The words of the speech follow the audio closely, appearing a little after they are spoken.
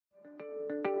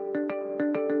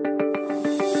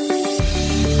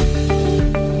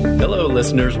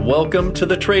listeners. Welcome to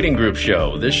the Trading Group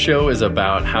Show. This show is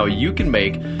about how you can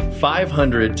make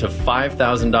 $500 to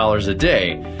 $5,000 a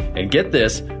day. And get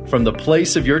this, from the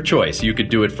place of your choice. You could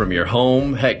do it from your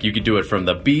home. Heck, you could do it from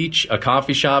the beach, a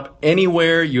coffee shop,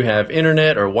 anywhere you have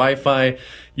internet or Wi-Fi.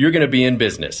 You're going to be in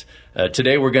business.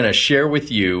 Today, we're going to share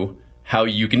with you how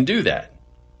you can do that.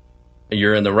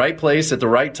 You're in the right place at the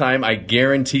right time. I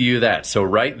guarantee you that. So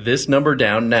write this number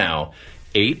down now,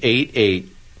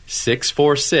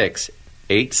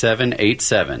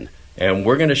 888-646-8787. And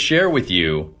we're going to share with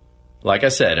you, like I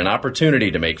said, an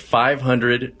opportunity to make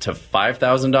 $500 to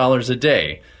 $5,000 a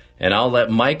day. And I'll let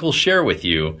Michael share with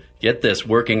you, get this,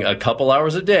 working a couple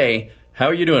hours a day. How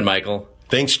are you doing, Michael?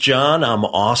 Thanks, John. I'm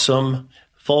awesome.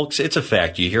 Folks, it's a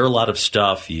fact. You hear a lot of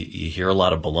stuff. You hear a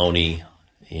lot of baloney.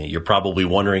 You're probably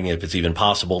wondering if it's even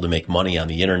possible to make money on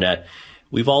the internet.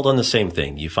 We've all done the same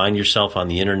thing. You find yourself on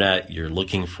the internet. You're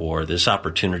looking for this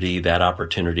opportunity, that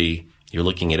opportunity. You're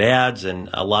looking at ads, and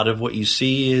a lot of what you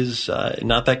see is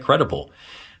not that credible.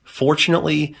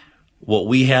 Fortunately, what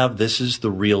we have, this is the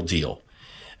real deal.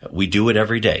 We do it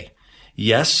every day.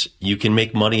 Yes, you can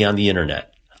make money on the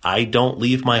internet. I don't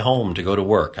leave my home to go to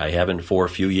work. I haven't for a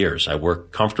few years. I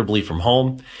work comfortably from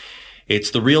home. It's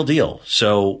the real deal.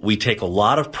 So we take a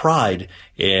lot of pride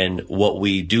in what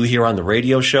we do here on the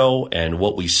radio show and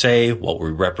what we say, what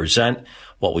we represent,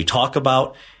 what we talk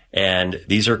about. And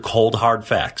these are cold, hard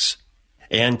facts.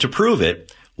 And to prove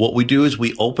it, what we do is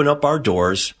we open up our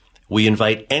doors. We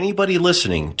invite anybody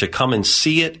listening to come and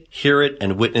see it, hear it,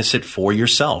 and witness it for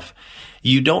yourself.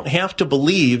 You don't have to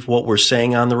believe what we're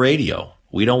saying on the radio.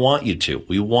 We don't want you to.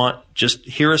 We want just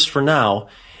hear us for now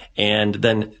and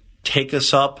then take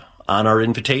us up on our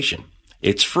invitation.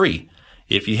 It's free.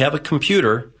 If you have a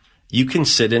computer, you can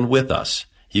sit in with us.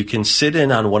 You can sit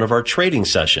in on one of our trading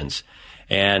sessions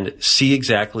and see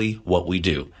exactly what we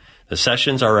do. The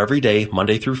sessions are every day,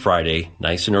 Monday through Friday,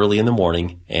 nice and early in the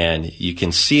morning, and you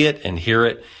can see it and hear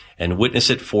it and witness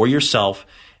it for yourself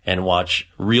and watch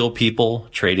real people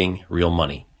trading real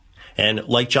money. And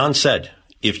like John said,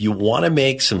 if you want to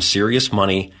make some serious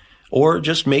money or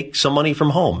just make some money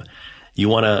from home, you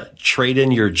want to trade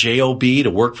in your JOB to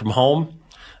work from home,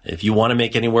 if you want to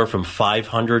make anywhere from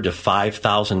 $500 to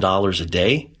 $5,000 a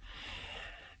day,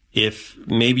 if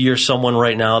maybe you're someone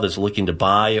right now that's looking to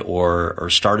buy or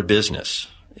start a business,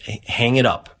 hang it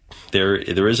up. There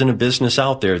isn't a business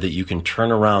out there that you can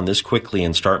turn around this quickly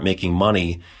and start making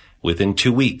money within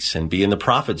 2 weeks and be in the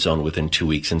profit zone within 2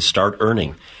 weeks and start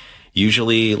earning.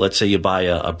 Usually, let's say you buy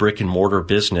a brick and mortar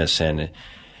business, and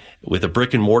with a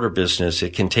brick and mortar business,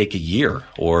 it can take a year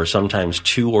or sometimes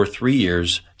 2 or 3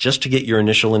 years just to get your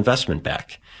initial investment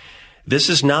back. This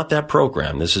is not that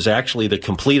program. This is actually the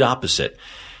complete opposite.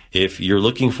 If you're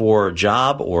looking for a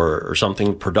job or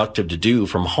something productive to do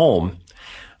from home,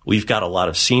 we've got a lot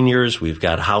of seniors, we've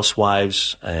got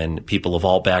housewives and people of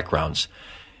all backgrounds.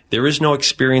 There is no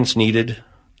experience needed.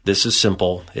 This is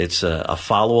simple. It's a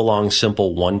follow-along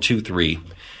simple 1, 2, 3.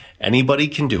 Anybody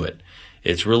can do it.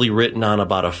 It's really written on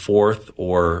about a 4th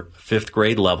or 5th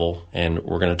grade level, and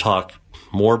we're going to talk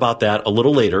more about that a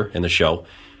little later in the show.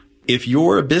 If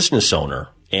you're a business owner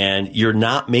and you're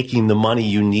not making the money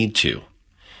you need to,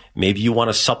 maybe you want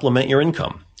to supplement your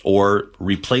income or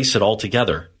replace it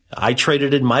altogether. I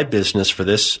traded in my business for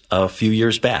this a few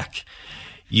years back.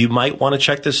 You might want to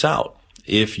check this out.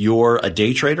 If you're a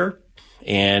day trader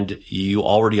and you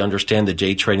already understand the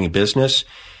day trading business,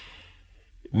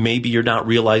 maybe you're not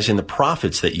realizing the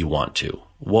profits that you want to.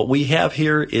 What we have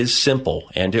here is simple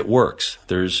and it works.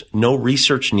 There's no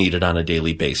research needed on a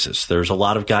daily basis. There's a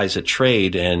lot of guys that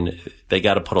trade and they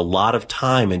got to put a lot of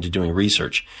time into doing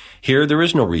research. Here, there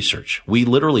is no research. We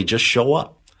literally just show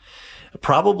up.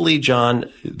 Probably, John,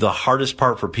 the hardest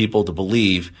part for people to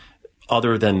believe,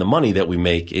 other than the money that we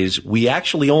make, is we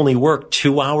actually only work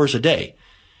 2 hours a day.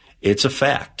 It's a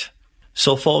fact.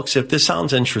 So, folks, if this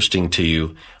sounds interesting to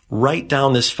you, write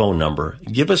down this phone number.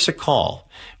 Give us a call.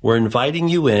 We're inviting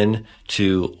you in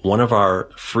to one of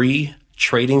our free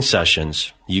trading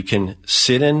sessions. You can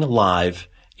sit in live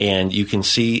and you can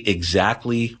see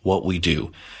exactly what we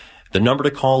do. The number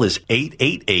to call is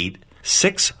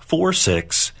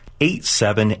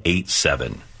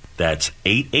 888-646-8787. That's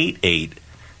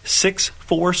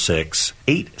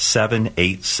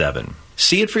 888-646-8787.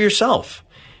 See it for yourself.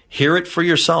 Hear it for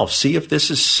yourself. See if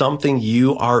this is something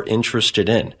you are interested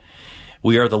in.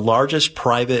 We are the largest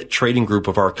private trading group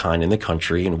of our kind in the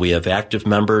country, and we have active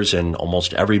members in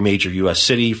almost every major U.S.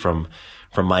 city from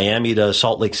Miami to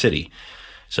Salt Lake City.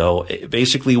 So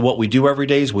basically what we do every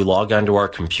day is we log onto our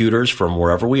computers from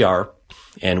wherever we are,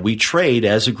 and we trade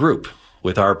as a group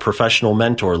with our professional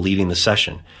mentor leading the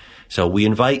session. So we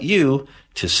invite you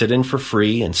to sit in for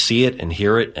free and see it and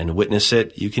hear it and witness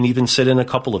it. You can even sit in a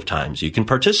couple of times. You can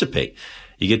participate.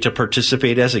 You get to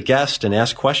participate as a guest and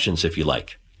ask questions if you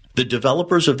like. The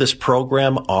developers of this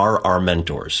program are our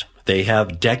mentors. They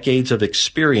have decades of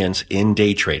experience in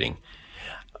day trading.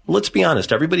 Let's be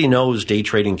honest, everybody knows day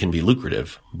trading can be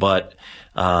lucrative, but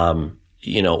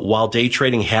while day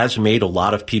trading has made a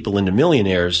lot of people into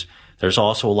millionaires, there's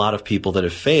also a lot of people that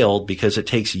have failed because it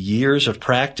takes years of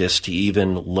practice to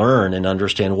even learn and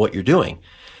understand what you're doing.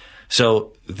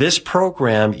 So this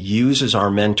program uses our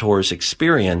mentors'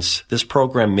 experience. This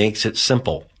program makes it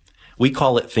simple. We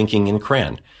call it thinking in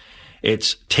CRAN.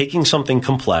 It's taking something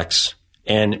complex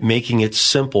and making it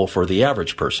simple for the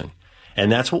average person.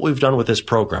 And that's what we've done with this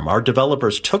program. Our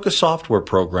developers took a software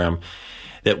program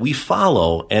that we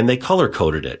follow and they color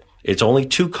coded it. It's only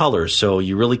 2 colors, so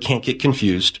you really can't get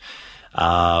confused.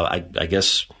 I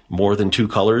guess more than 2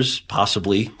 colors,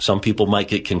 possibly. Some people might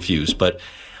get confused, but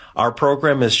our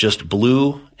program is just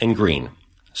blue and green.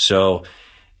 So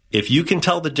if you can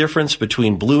tell the difference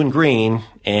between blue and green,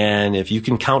 and if you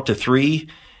can count to 3,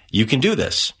 you can do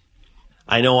this.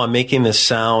 I know I'm making this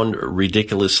sound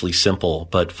ridiculously simple,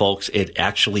 but folks, it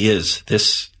actually is.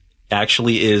 This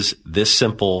actually is this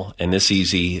simple and this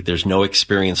easy. There's no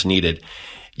experience needed.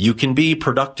 You can be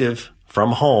productive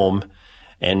from home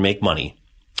and make money.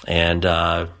 And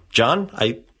John,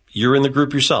 you're in the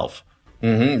group yourself.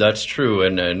 Mm-hmm, that's true.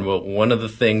 And one of the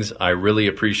things I really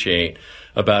appreciate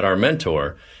about our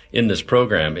mentor in this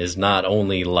program is not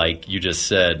only, like you just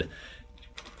said,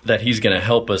 that he's going to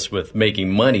help us with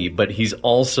making money, but he's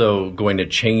also going to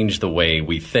change the way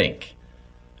we think.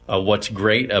 What's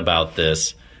great about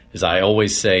this is I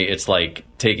always say it's like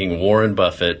taking Warren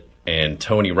Buffett and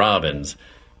Tony Robbins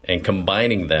and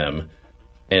combining them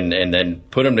and then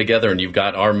put them together, and you've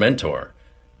got our mentor.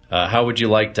 How would you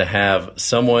like to have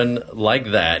someone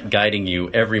like that guiding you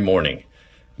every morning,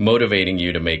 motivating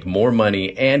you to make more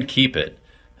money and keep it?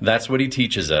 That's what he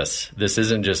teaches us. This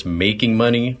isn't just making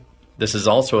money. This is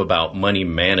also about money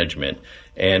management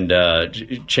and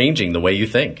changing the way you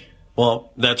think.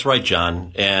 Well, that's right,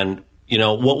 John. And,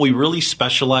 what we really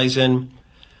specialize in,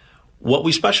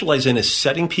 is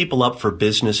setting people up for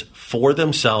business for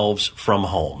themselves from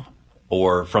home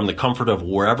or from the comfort of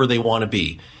wherever they want to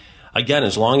be. Again,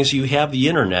 as long as you have the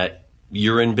internet,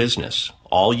 you're in business.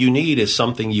 All you need is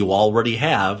something you already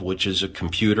have, which is a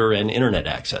computer and internet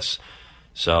access.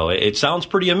 So it sounds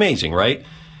pretty amazing, right?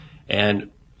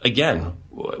 And again,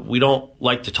 we don't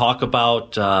like to talk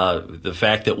about the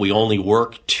fact that we only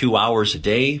work 2 hours a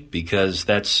day because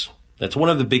that's one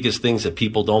of the biggest things that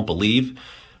people don't believe.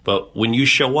 But when you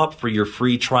show up for your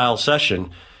free trial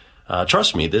session,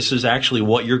 trust me, this is actually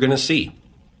what you're going to see.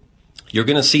 You're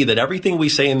going to see that everything we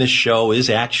say in this show is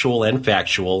actual and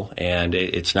factual, and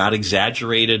it's not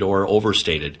exaggerated or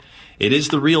overstated. It is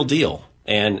the real deal,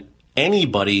 and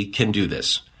anybody can do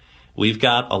this. We've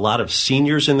got a lot of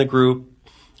seniors in the group.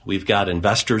 We've got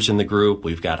investors in the group.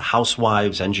 We've got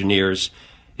housewives, engineers.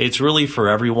 It's really for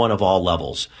everyone of all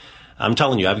levels. I'm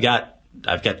telling you, I've got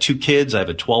 2 kids. I have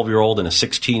a 12-year-old and a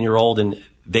 16-year-old, and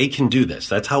they can do this.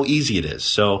 That's how easy it is.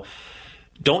 So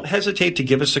don't hesitate to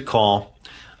give us a call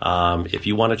if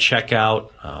you want to check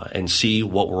out and see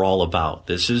what we're all about.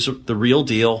 This is the real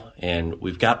deal, and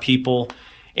we've got people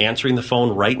answering the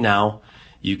phone right now.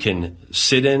 You can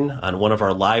sit in on one of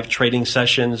our live trading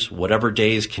sessions, whatever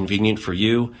day is convenient for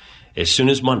you, as soon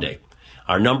as Monday.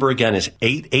 Our number again is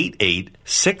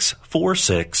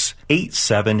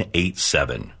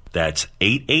 888-646-8787. That's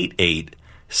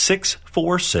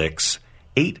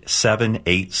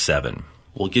 888-646-8787.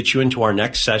 We'll get you into our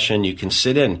next session. You can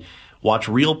sit in, watch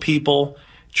real people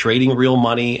trading real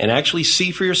money, and actually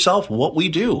see for yourself what we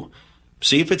do.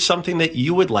 See if it's something that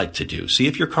you would like to do. See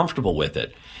if you're comfortable with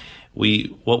it.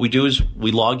 What we do is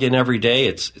we log in every day.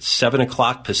 It's 7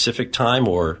 o'clock Pacific time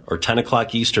or 10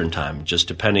 o'clock Eastern time, just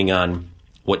depending on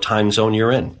what time zone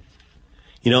you're in.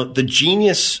 The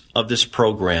genius of this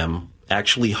program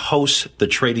actually hosts the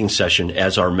trading session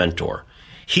as our mentor.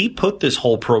 He put this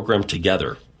whole program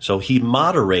together. So he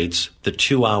moderates the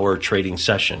 2-hour trading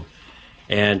session.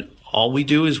 And all we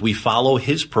do is we follow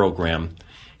his program,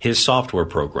 his software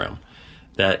program,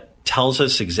 that tells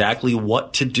us exactly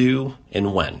what to do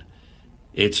and when.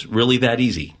 It's really that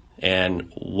easy.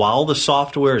 And while the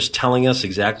software is telling us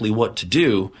exactly what to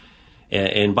do,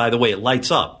 and by the way, it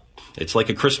lights up. It's like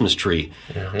a Christmas tree.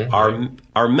 Mm-hmm.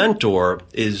 Our mentor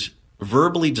is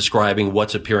verbally describing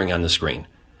what's appearing on the screen.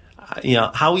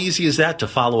 How easy is that to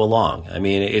follow along? I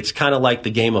mean, it's kind of like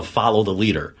the game of follow the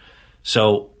leader.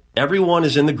 So everyone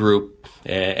is in the group,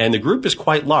 and the group is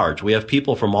quite large. We have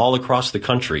people from all across the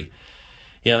country.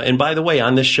 Yeah, and by the way,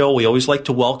 on this show, we always like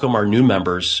to welcome our new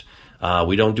members.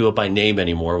 We don't do it by name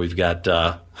anymore. We've got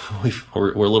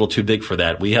we're a little too big for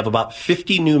that. We have about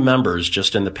 50 new members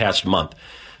just in the past month.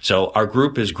 So our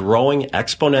group is growing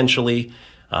exponentially.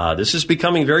 This is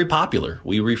becoming very popular.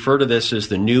 We refer to this as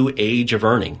the new age of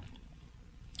earning.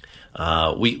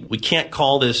 We can't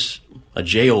call this a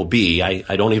job.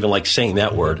 I don't even like saying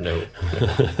that word. No.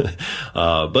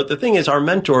 But the thing is, our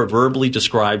mentor verbally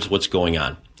describes what's going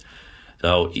on.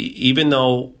 So even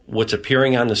though what's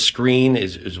appearing on the screen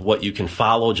is what you can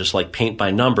follow, just like paint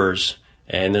by numbers,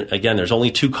 and again, there's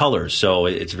only two colors, so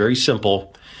it's very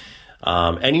simple.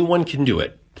 Anyone can do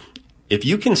it. If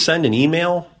you can send an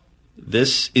email,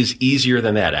 this is easier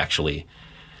than that, actually.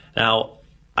 Now,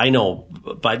 I know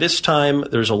by this time,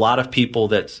 there's a lot of people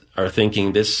that are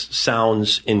thinking this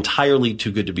sounds entirely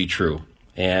too good to be true.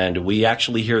 And we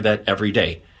actually hear that every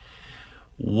day.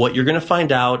 What you're going to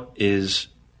find out is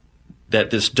that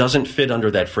this doesn't fit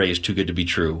under that phrase, too good to be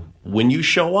true. When you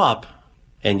show up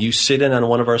and you sit in on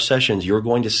one of our sessions, you're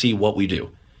going to see what we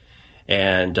do.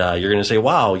 And you're going to say,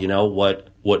 wow, you know, what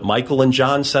Michael and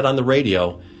John said on the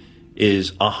radio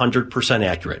is 100%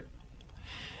 accurate.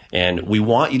 And we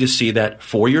want you to see that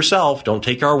for yourself. Don't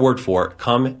take our word for it.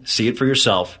 Come see it for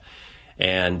yourself.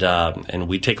 And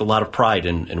we take a lot of pride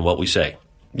in what we say.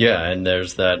 Yeah, and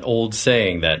there's that old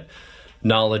saying that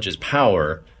knowledge is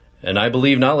power. And I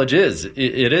believe knowledge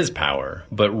is power.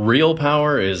 But real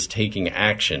power is taking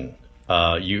action.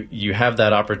 You have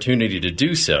that opportunity to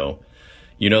do so.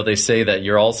 You know, they say that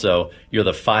you're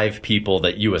the 5 people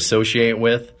that you associate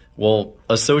with. Well,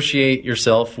 associate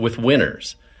yourself with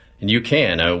winners. And you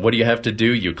can. What do you have to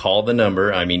do? You call the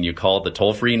number. You call the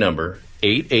toll-free number,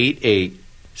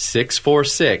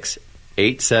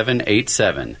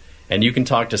 888-646-8787. And you can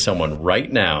talk to someone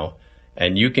right now,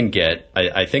 and you can get,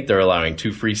 I think they're allowing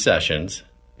 2 free sessions.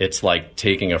 It's like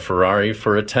taking a Ferrari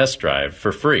for a test drive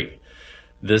for free.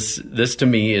 This to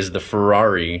me is the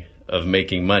Ferrari of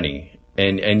making money.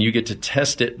 And you get to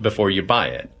test it before you buy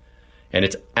it. And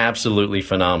it's absolutely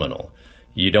phenomenal.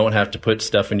 You don't have to put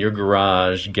stuff in your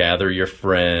garage, gather your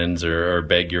friends, or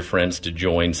beg your friends to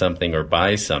join something or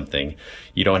buy something.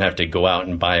 You don't have to go out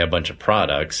and buy a bunch of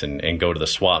products and go to the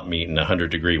swap meet in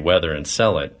 100-degree weather and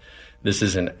sell it. This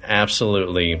is an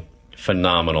absolutely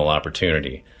phenomenal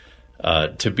opportunity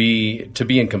to be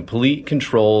in complete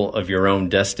control of your own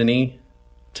destiny,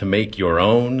 to make your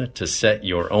own, to set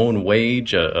your own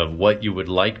wage of what you would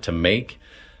like to make.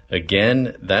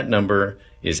 Again, that number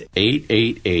is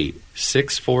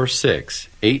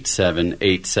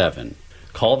 888-646-8787.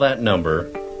 Call that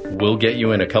number. We'll get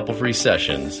you in a couple free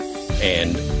sessions,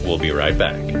 and we'll be right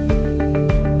back.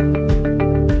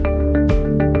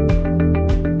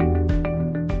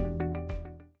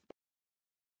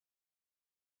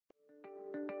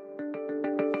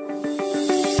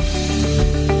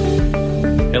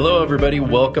 Hello, everybody.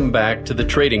 Welcome back to the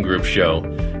Trading Group Show.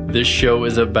 This show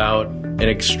is about an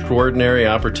extraordinary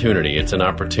opportunity. It's an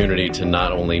opportunity to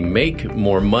not only make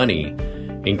more money,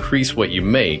 increase what you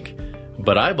make,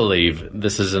 but I believe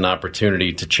this is an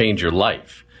opportunity to change your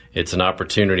life. It's an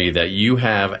opportunity that you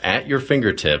have at your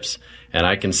fingertips, and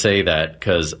I can say that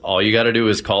because all you got to do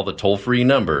is call the toll-free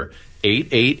number,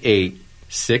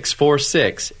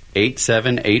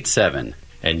 888-646-8787,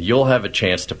 and you'll have a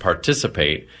chance to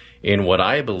participate in what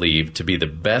I believe to be the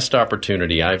best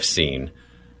opportunity I've seen.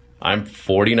 I'm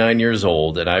 49 years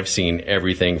old, and I've seen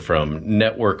everything from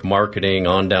network marketing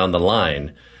on down the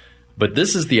line. But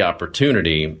this is the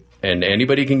opportunity, and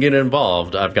anybody can get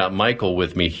involved. I've got Michael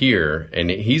with me here,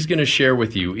 and he's going to share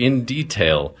with you in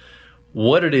detail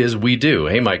what it is we do.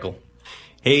 Hey, Michael.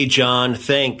 Hey, John.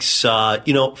 Thanks.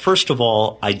 First of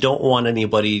all, I don't want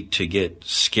anybody to get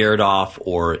scared off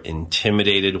or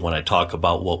intimidated when I talk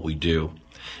about what we do.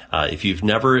 If you've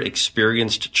never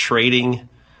experienced trading,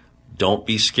 don't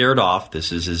be scared off.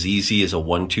 This is as easy as a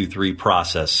 1, 2, 3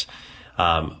 process.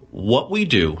 What we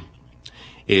do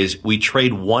is we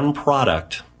trade one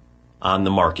product on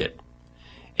the market.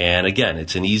 And again,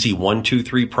 it's an easy 1, 2,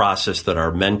 3 process that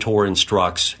our mentor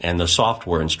instructs and the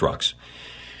software instructs.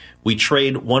 We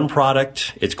trade one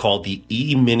product. It's called the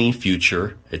E-mini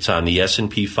future. It's on the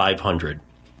S&P 500.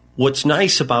 What's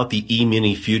nice about the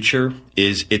E-mini future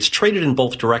is it's traded in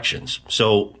both directions.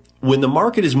 So when the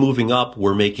market is moving up,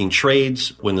 we're making trades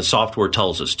when the software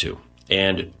tells us to.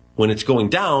 And when it's going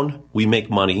down, we make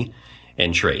money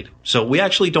and trade. So we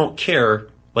actually don't care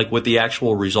what the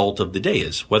actual result of the day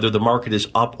is. Whether the market is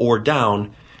up or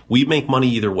down, we make money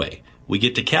either way. We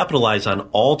get to capitalize on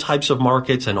all types of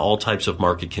markets and all types of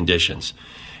market conditions.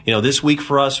 This week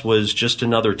for us was just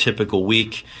another typical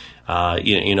week.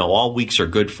 All weeks are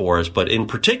good for us, but in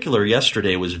particular,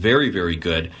 yesterday was very, very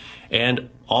good. And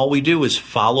all we do is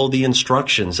follow the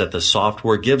instructions that the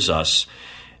software gives us.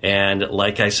 And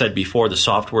like I said before, the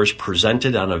software is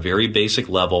presented on a very basic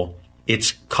level.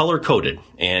 It's color-coded,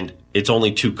 and it's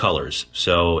only 2 colors.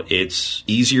 So it's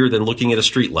easier than looking at a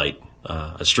street light.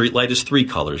 A street light is 3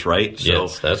 colors, right?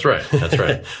 Yes, that's right. That's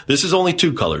right. This is only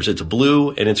 2 colors. It's blue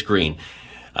and it's green.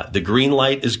 The green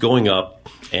light is going up,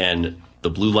 and the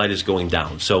blue light is going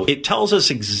down. So it tells us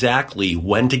exactly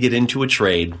when to get into a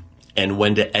trade and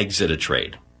when to exit a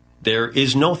trade. There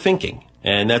is no thinking.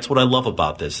 And that's what I love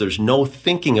about this. There's no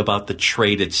thinking about the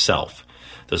trade itself.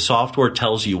 The software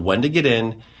tells you when to get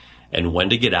in and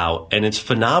when to get out, and it's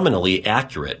phenomenally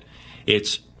accurate.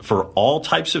 It's for all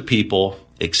types of people,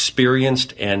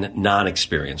 experienced and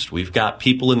non-experienced. We've got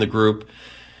people in the group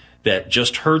that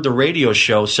just heard the radio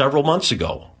show several months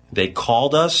ago. They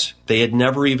called us. They had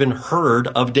never even heard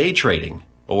of day trading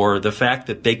or the fact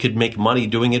that they could make money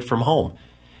doing it from home.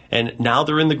 And now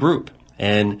they're in the group,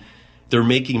 and they're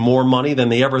making more money than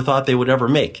they ever thought they would ever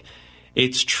make.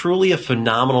 It's truly a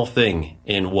phenomenal thing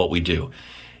in what we do.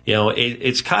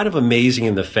 It's kind of amazing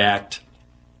in the fact,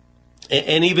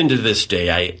 and even to this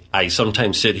day, I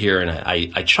sometimes sit here and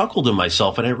I chuckle to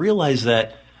myself, and I realize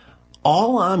that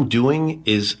all I'm doing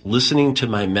is listening to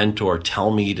my mentor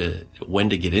tell me when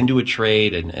to get into a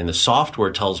trade, and the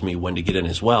software tells me when to get in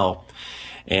as well.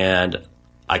 And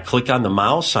I click on the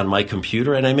mouse on my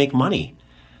computer and I make money.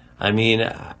 I mean,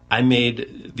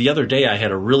 the other day I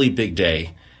had a really big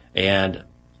day, and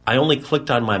I only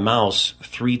clicked on my mouse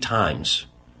 3 times.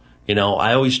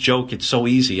 I always joke it's so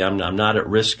easy. I'm not at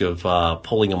risk of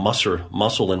pulling a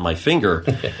muscle in my finger.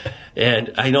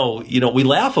 And I know, we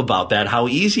laugh about that, how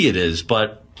easy it is,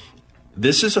 but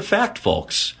this is a fact,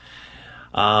 folks.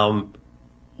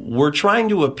 We're trying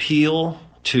to appeal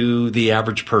to the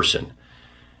average person.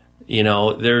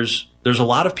 There's a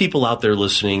lot of people out there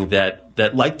listening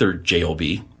that like their JOB,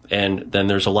 and then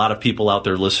there's a lot of people out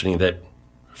there listening that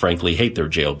frankly hate their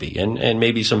JOB, and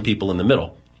maybe some people in the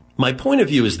middle. My point of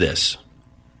view is this.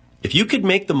 If you could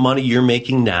make the money you're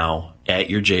making now at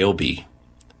your JOB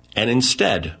and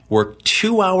instead work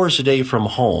 2 hours a day from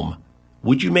home,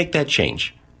 would you make that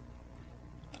change?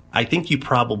 I think you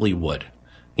probably would.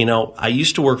 I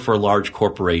used to work for a large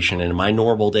corporation, and my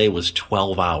normal day was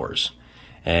 12 hours.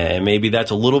 And maybe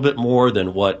that's a little bit more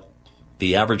than what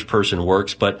the average person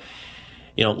works, but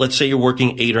let's say you're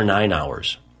working 8 or 9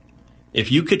 hours.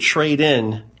 If you could trade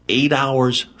in 8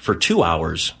 hours for 2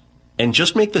 hours and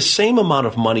just make the same amount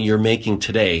of money you're making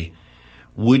today,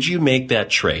 would you make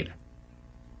that trade?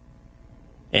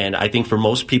 And I think for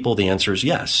most people, the answer is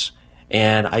yes.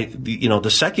 And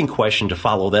the second question to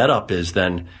follow that up is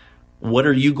then, what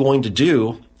are you going to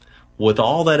do with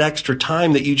all that extra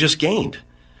time that you just gained?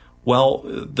 Well,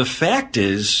 the fact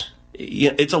is,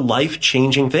 it's a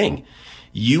life-changing thing.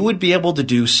 You would be able to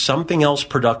do something else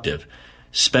productive,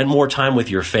 spend more time with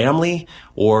your family,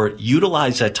 or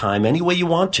utilize that time any way you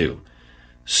want to.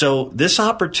 So this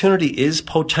opportunity is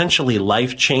potentially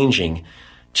life-changing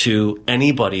to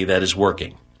anybody that is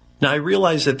working. Now, I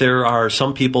realize that there are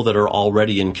some people that are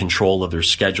already in control of their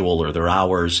schedule or their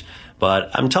hours,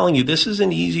 but I'm telling you, this is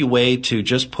an easy way to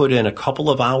just put in a couple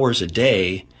of hours a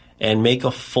day and make a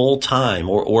full-time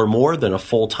or more than a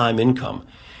full-time income.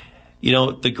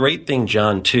 The great thing,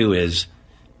 John, too, is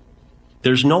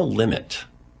there's no limit.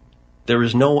 There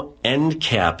is no end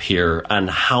cap here on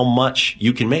how much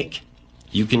you can make.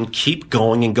 You can keep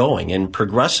going and going, and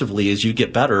progressively as you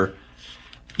get better,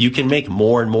 you can make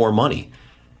more and more money.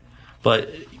 But,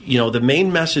 the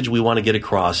main message we want to get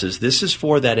across is this is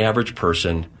for that average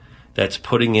person that's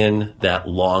putting in that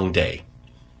long day.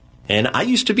 And I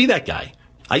used to be that guy.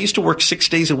 I used to work 6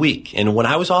 days a week. And when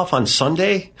I was off on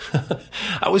Sunday,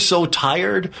 I was so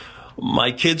tired.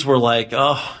 My kids were like,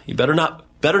 oh, you better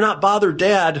not bother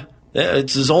Dad.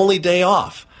 It's his only day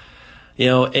off.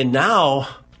 And now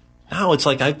it's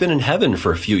like I've been in heaven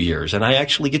for a few years, and I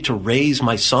actually get to raise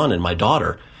my son and my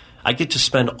daughter. I get to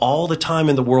spend all the time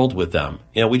in the world with them.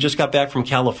 We just got back from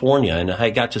California, and I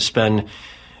got to spend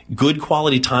good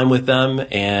quality time with them,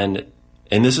 and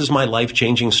this is my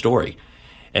life-changing story.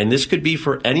 And this could be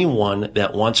for anyone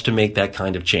that wants to make that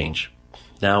kind of change.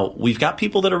 Now, we've got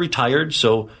people that are retired,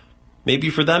 so maybe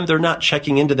for them, they're not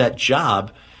checking into that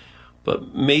job,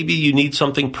 but maybe you need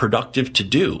something productive to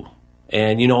do.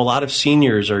 And, a lot of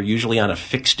seniors are usually on a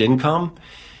fixed income,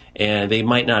 and they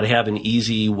might not have an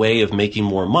easy way of making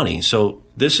more money. So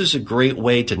this is a great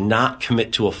way to not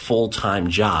commit to a full-time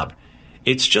job.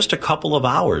 It's just a couple of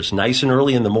hours, nice and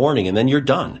early in the morning, and then you're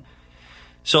done.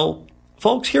 So,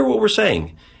 folks, hear what we're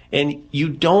saying. And you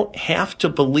don't have to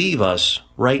believe us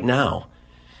right now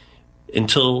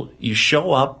until you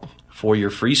show up for your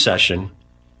free session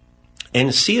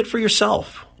and see it for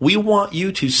yourself. We want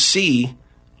you to see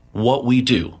what we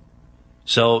do.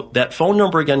 So that phone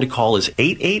number again to call is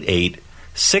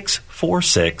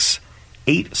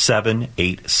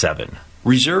 888-646-8787.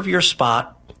 Reserve your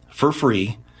spot for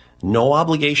free, no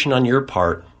obligation on your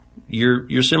part.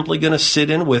 You're simply going to sit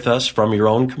in with us from your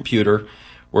own computer.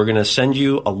 We're going to send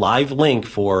you a live link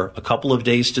for a couple of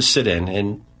days to sit in,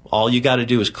 and all you got to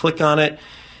do is click on it.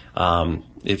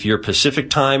 If you're Pacific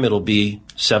time, it'll be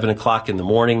 7 o'clock in the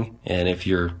morning, and if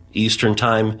you're Eastern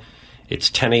time, it's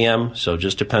 10 a.m., so it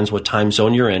just depends what time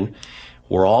zone you're in.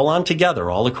 We're all on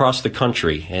together all across the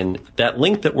country, and that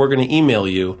link that we're going to email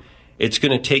you, it's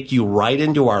going to take you right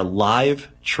into our live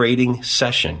trading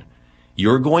session.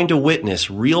 You're going to witness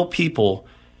real people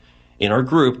in our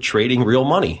group trading real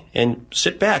money, and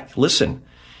sit back, listen,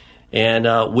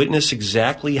 and witness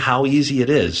exactly how easy it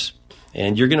is.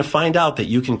 And you're going to find out that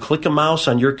you can click a mouse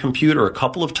on your computer a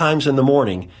couple of times in the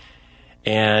morning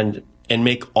and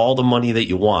make all the money that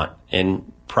you want, and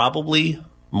probably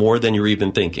more than you're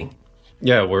even thinking.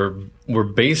 Yeah, we're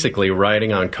basically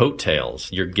riding on coattails.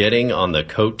 You're getting on the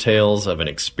coattails of an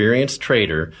experienced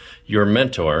trader, your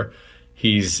mentor.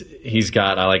 He's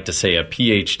got, I like to say, a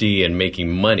PhD in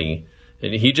making money,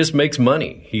 and he just makes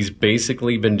money. He's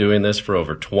basically been doing this for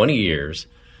over 20 years,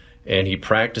 and he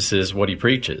practices what he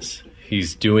preaches.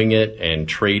 He's doing it and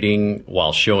trading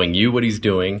while showing you what he's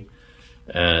doing.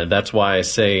 That's why I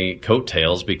say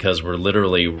coattails, because we're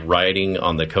literally riding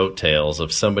on the coattails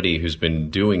of somebody who's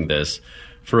been doing this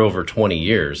for over 20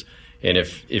 years. And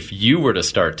if you were to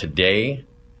start today,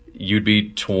 you'd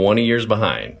be 20 years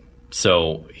behind.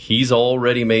 So he's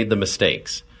already made the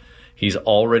mistakes. He's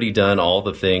already done all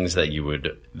the things that you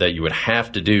would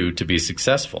have to do to be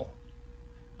successful.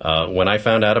 When I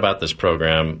found out about this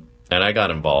program and I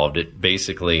got involved, it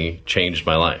basically changed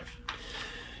my life.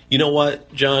 You know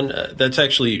what, John? That's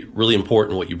actually really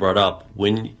important what you brought up.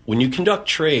 When you conduct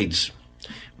trades,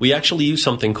 we actually use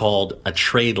something called a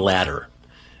trade ladder.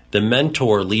 The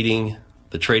mentor leading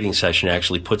the trading session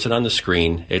actually puts it on the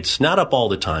screen. It's not up all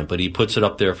the time, but he puts it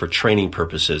up there for training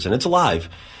purposes, and it's live.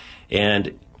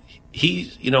 And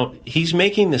he's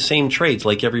making the same trades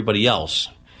like everybody else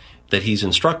that he's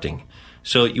instructing.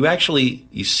 So you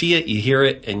see it, you hear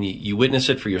it, and you witness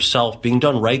it for yourself being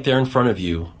done right there in front of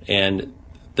you. And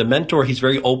the mentor, he's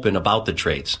very open about the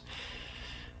trades.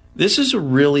 This is a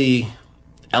really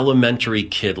elementary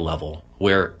kid level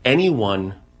where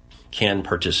anyone can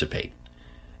participate.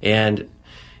 And,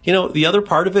 the other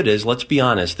part of it is, let's be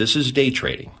honest, this is day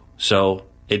trading. So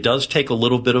it does take a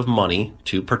little bit of money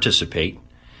to participate.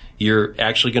 You're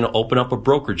actually going to open up a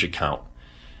brokerage account,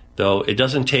 though it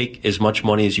doesn't take as much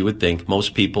money as you would think.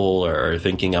 Most people are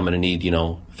thinking I'm going to need,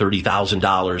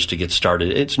 $30,000 to get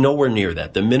started. It's nowhere near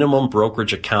that. The minimum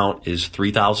brokerage account is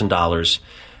 $3,000,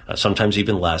 sometimes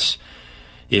even less.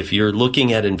 If you're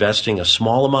looking at investing a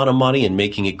small amount of money and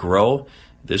making it grow,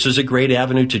 this is a great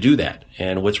avenue to do that.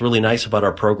 And what's really nice about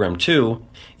our program, too,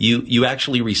 you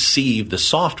actually receive the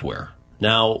software.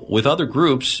 Now, with other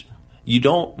groups, you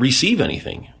don't receive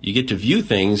anything. You get to view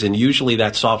things, and usually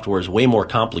that software is way more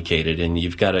complicated, and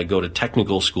you've got to go to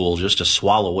technical school just to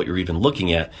swallow what you're even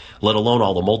looking at, let alone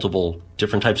all the multiple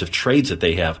different types of trades that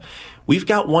they have. We've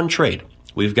got one trade.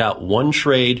 We've got one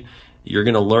trade you're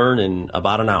going to learn in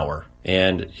about an hour,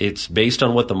 and it's based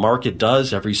on what the market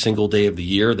does every single day of the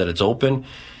year that it's open,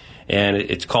 and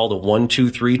it's called a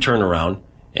 1-2-3 turnaround,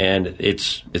 and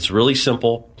it's really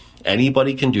simple.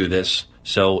 Anybody can do this.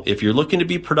 So if you're looking to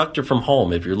be productive from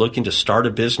home, if you're looking to start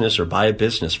a business or buy a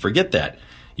business, forget that.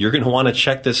 You're going to want to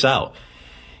check this out.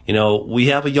 We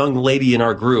have a young lady in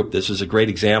our group. This is a great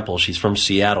example. She's from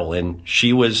Seattle, and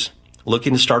she was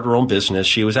looking to start her own business.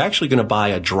 She was actually going to buy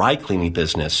a dry cleaning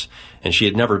business, and she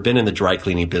had never been in the dry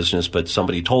cleaning business, but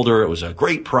somebody told her it was a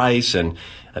great price, and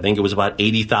I think it was about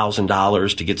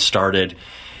 $80,000 to get started.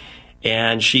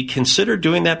 And she considered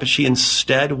doing that, but she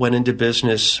instead went into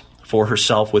business for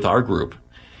herself with our group,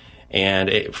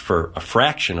 and for a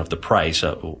fraction of the price,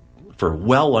 for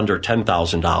well under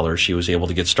 $10,000, she was able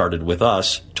to get started with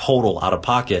us, total out of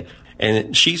pocket.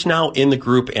 And she's now in the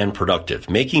group and productive,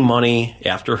 making money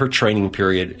after her training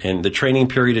period. And the training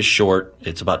period is short.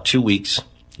 It's about 2 weeks.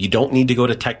 You don't need to go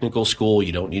to technical school.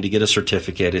 You don't need to get a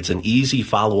certificate. It's an easy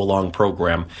follow-along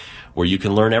program where you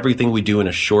can learn everything we do in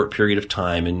a short period of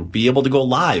time and be able to go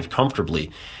live comfortably.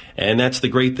 And that's the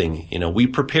great thing. We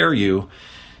prepare you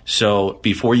so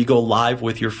before you go live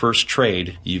with your first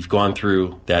trade, you've gone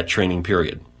through that training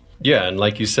period. Yeah, and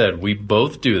like you said, we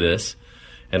both do this.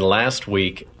 And last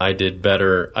week, I did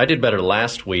better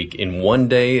last week in one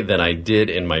day than I did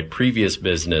in my previous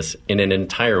business in an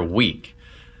entire week.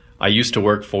 I used to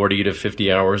work 40 to 50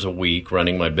 hours a week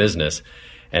running my business,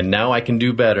 and now I can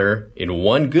do better in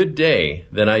one good day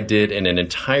than I did in an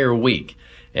entire week.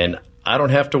 And I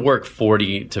don't have to work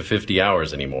 40 to 50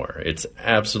 hours anymore. It's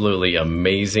absolutely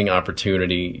amazing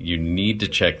opportunity. You need to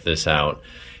check this out.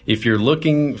 If you're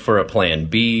looking for a plan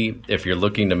B, if you're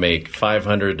looking to make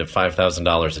 $500 to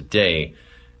 $5,000 a day,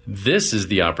 this is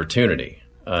the opportunity.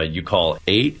 You call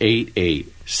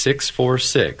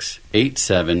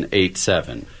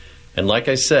 888-646-8787. And like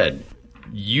I said,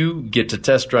 you get to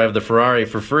test drive the Ferrari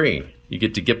for free. You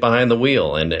get to get behind the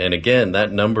wheel. And again,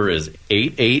 that number is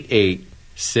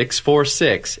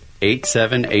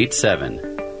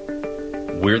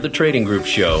 888-646-8787. We're the Trading Group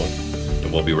Show,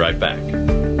 and we'll be right back.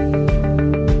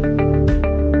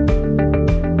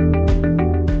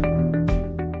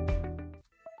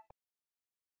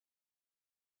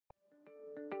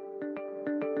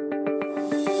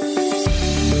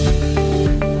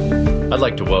 I'd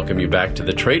like to welcome you back to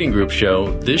the Trading Group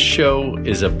Show. This show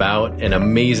is about an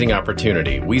amazing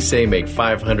opportunity. We say make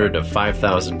 $500 to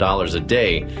 $5,000 a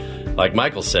day. Like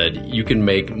Michael said, you can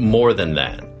make more than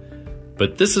that.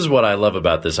 But this is what I love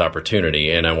about this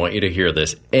opportunity, and I want you to hear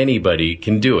this. Anybody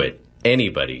can do it.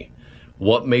 Anybody.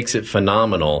 What makes it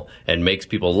phenomenal and makes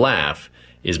people laugh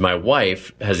is my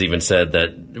wife has even said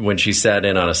that when she sat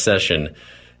in on a session,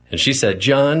 and she said,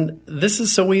 "John, this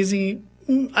is so easy.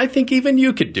 I think even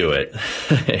you could do it."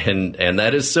 and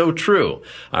that is so true.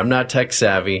 I'm not tech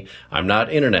savvy. I'm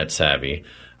not internet savvy.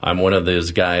 I'm one of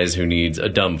those guys who needs a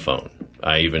dumb phone.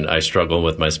 I struggle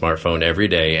with my smartphone every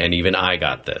day, and even I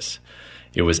got this.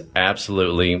 It was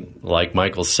absolutely, like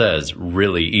Michael says,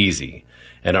 really easy.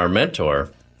 And our mentor,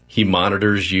 he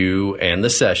monitors you and the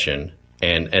session,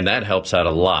 and that helps out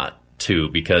a lot too,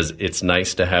 because it's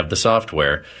nice to have the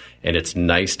software and it's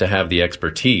nice to have the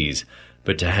expertise.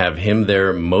 But to have him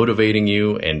there motivating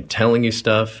you and telling you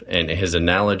stuff, and his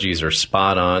analogies are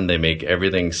spot on. They make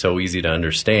everything so easy to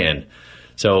understand.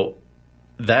 So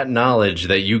that knowledge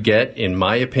that you get, in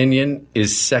my opinion,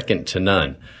 is second to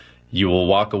none. You will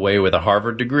walk away with a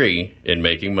Harvard degree in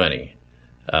making money.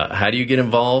 How do you get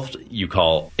involved? You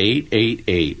call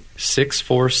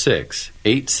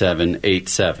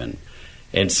 888-646-8787.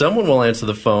 And someone will answer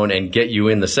the phone and get you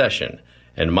in the session.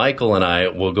 And Michael and I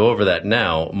will go over that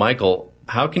now. Michael,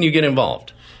 how can you get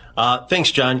involved?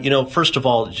 Thanks, John. First of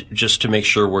all, just to make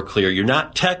sure we're clear, you're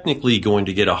not technically going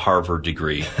to get a Harvard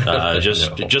degree.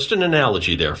 Just an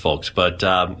analogy there, folks. But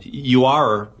you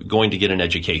are going to get an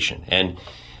education. And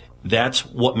that's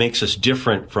what makes us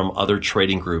different from other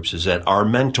trading groups, is that our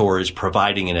mentor is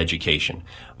providing an education.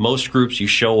 Most groups, you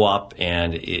show up,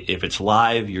 and if it's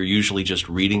live, you're usually just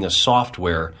reading a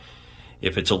software.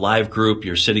 If it's a live group,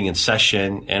 you're sitting in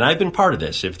session. And I've been part of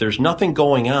this. If there's nothing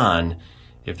going on,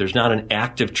 if there's not an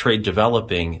active trade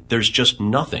developing, there's just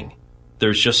nothing.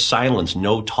 There's just silence,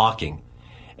 no talking.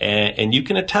 And you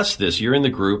can attest this. You're in the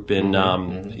group, and,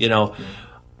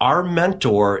 our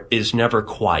mentor is never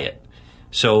quiet.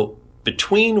 So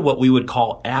between what we would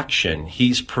call action,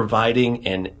 he's providing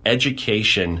an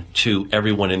education to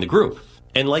everyone in the group.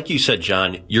 And like you said,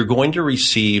 John, you're going to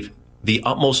receive the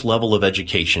utmost level of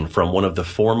education from one of the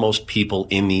foremost people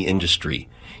in the industry.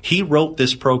 He wrote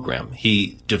this program.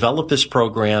 He developed this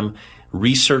program,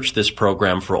 researched this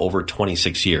program for over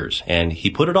 26 years. And he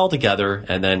put it all together,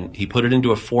 and then he put it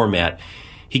into a format.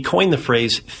 He coined the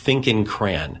phrase think in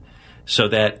CRAN, so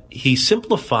that he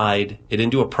simplified it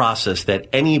into a process that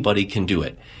anybody can do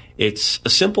it. It's a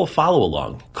simple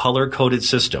follow-along, color-coded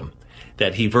system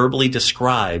that he verbally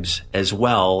describes as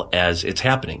well as it's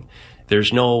happening.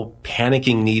 There's no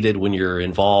panicking needed when you're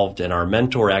involved, and our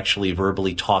mentor actually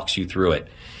verbally talks you through it.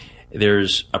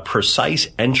 There's a precise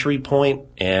entry point,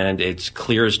 and it's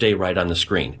clear as day right on the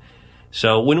screen.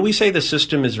 So when we say the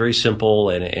system is very simple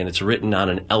and it's written on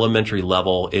an elementary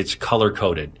level, it's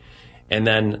color-coded. And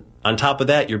then on top of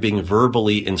that, you're being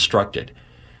verbally instructed.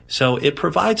 So it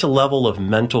provides a level of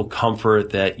mental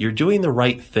comfort that you're doing the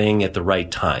right thing at the right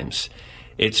times.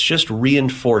 It's just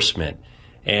reinforcement.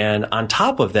 And on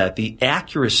top of that, the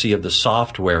accuracy of the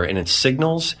software and its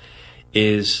signals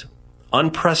is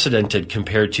unprecedented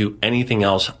compared to anything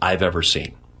else I've ever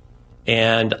seen.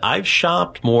 And I've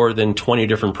shopped more than 20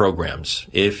 different programs.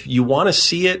 If you want to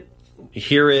see it,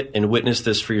 hear it, and witness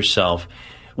this for yourself,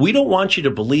 we don't want you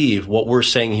to believe what we're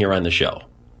saying here on the show.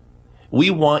 We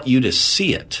want you to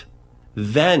see it.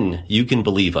 Then you can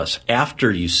believe us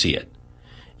after you see it.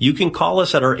 You can call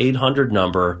us at our 800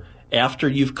 number after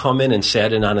you've come in and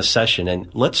sat in on a session, and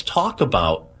let's talk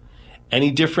about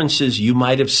any differences you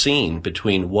might have seen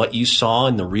between what you saw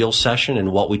in the real session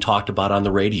and what we talked about on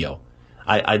the radio.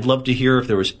 I'd love to hear if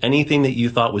there was anything that you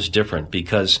thought was different,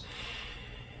 because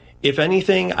if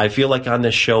anything, I feel like on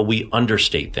this show we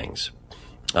understate things.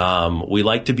 We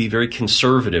like to be very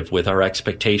conservative with our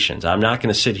expectations. I'm not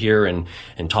going to sit here and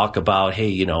talk about, hey,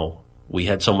 you know, we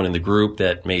had someone in the group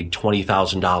that made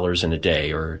 $20,000 in a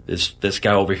day, or this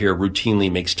guy over here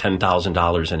routinely makes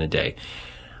 $10,000 in a day.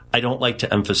 I don't like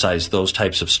to emphasize those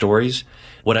types of stories.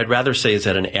 What I'd rather say is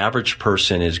that an average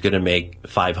person is going to make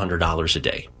 $500 a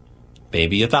day,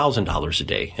 maybe $1,000 a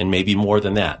day, and maybe more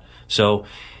than that. So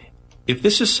if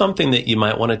this is something that you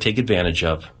might want to take advantage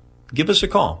of, give us a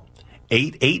call.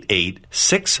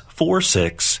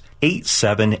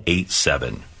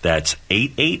 888-646-8787. That's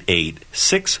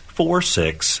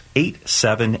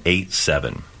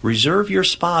 888-646-8787. Reserve your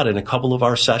spot in a couple of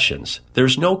our sessions.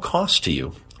 There's no cost to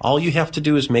you. All you have to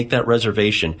do is make that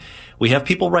reservation. We have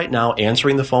people right now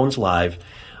answering the phones live.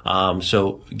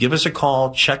 So give us a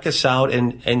call, check us out,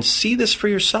 and see this for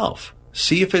yourself.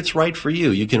 See if it's right for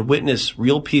you. You can witness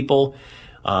real people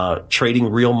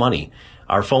trading real money.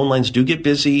 Our phone lines do get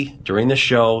busy during the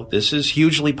show. This is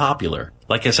hugely popular.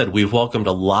 Like I said, we've welcomed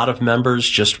a lot of members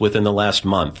just within the last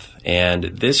month, and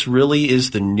this really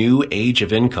is the new age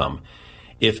of income.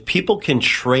 If people can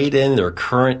trade in their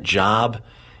current job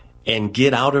and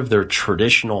get out of their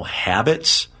traditional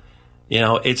habits, you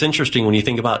know, it's interesting when you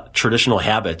think about traditional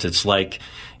habits. It's like,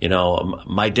 you know,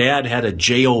 my dad had a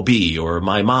job or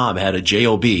my mom had a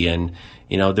job, and,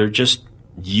 you know, they're just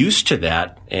used to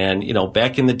that. And, you know,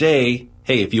 back in the day,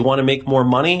 hey, if you want to make more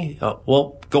money,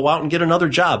 well, go out and get another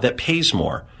job that pays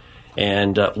more.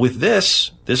 And with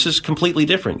this is completely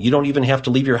different. You don't even have to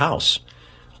leave your house.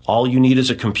 All you need is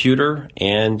a computer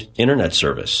and internet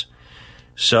service.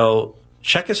 So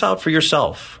check us out for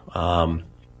yourself.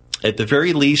 At the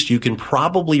very least, you can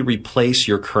probably replace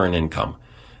your current income.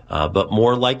 But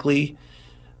more likely,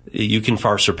 you can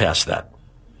far surpass that.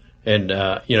 And,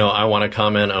 you know, I want to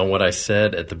comment on what I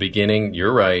said at the beginning.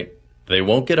 You're right. They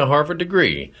won't get a Harvard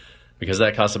degree because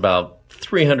that costs about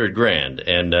 $300,000.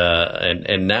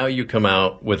 And now you come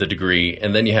out with a degree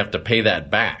and then you have to pay that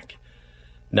back.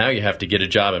 Now you have to get a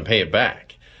job and pay it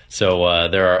back. So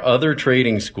there are other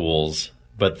trading schools,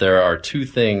 but there are two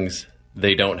things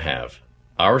they don't have: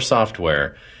 our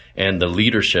software and the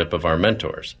leadership of our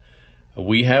mentors.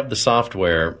 We have the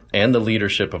software and the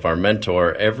leadership of our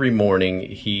mentor. Every morning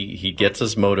he gets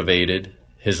us motivated.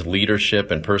 His leadership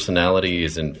and personality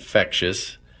is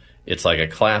infectious. It's like a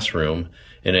classroom,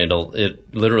 and it'll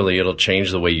change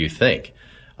the way you think.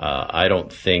 I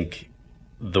don't think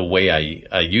the way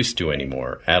I used to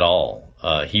anymore at all.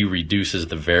 He reduces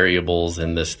the variables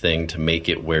in this thing to make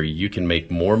it where you can make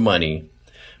more money.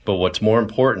 But what's more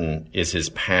important is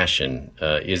his passion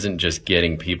isn't just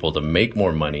getting people to make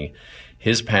more money.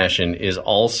 His passion is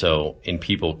also in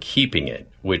people keeping it,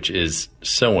 which is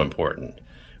so important.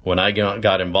 When I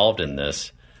got involved in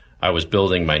this, I was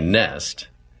building my nest,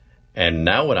 and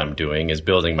now what I'm doing is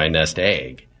building my nest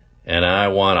egg, and I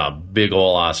want a big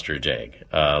ol' ostrich egg.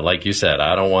 Like you said,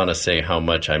 I don't want to say how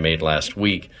much I made last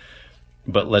week,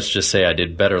 but let's just say I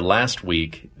did better last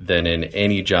week than in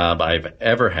any job I've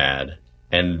ever had,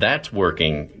 and that's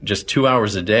working just 2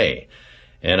 hours a day.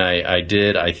 And I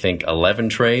did, I think, 11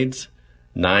 trades.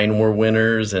 9 were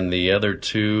winners, and the other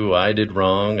 2 I did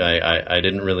wrong. I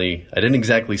didn't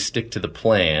exactly stick to the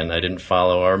plan. I didn't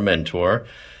follow our mentor,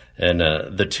 and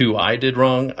the 2 I did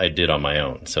wrong, I did on my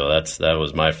own. So that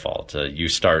was my fault. You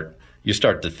start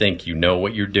to think you know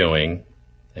what you're doing,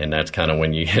 and that's kind of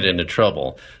when you get into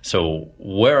trouble. So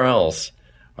where else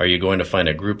are you going to find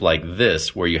a group like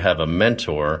this where you have a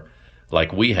mentor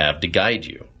like we have to guide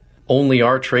you? Only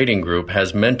our trading group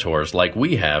has mentors like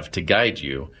we have to guide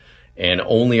you. And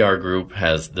only our group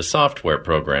has the software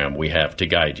program we have to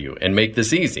guide you and make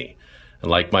this easy. And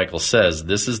like Michael says,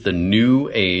 this is the new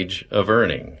age of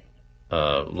earning.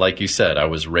 Like you said, I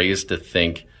was raised to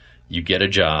think you get a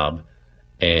job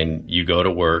and you go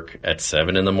to work at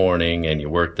 7 a.m. and you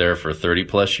work there for 30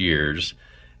 plus years.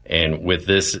 And with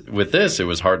this, it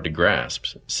was hard to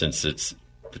grasp since it's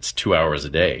 2 hours a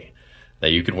day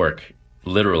that you can work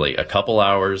literally a couple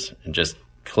hours and just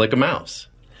click a mouse.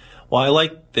 Well, I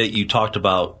like that you talked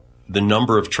about the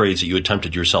number of trades that you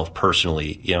attempted yourself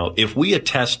personally. You know, if we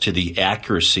attest to the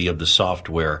accuracy of the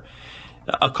software,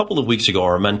 a couple of weeks ago,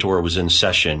 our mentor was in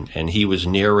session and he was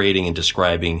narrating and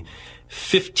describing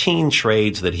 15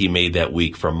 trades that he made that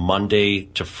week from Monday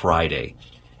to Friday.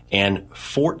 And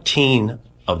 14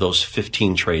 of those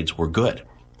 15 trades were good.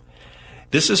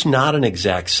 This is not an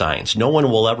exact science. No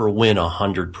one will ever win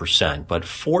 100%, but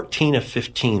 14 of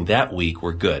 15 that week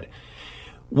were good.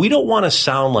 We don't want to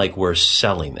sound like we're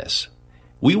selling this.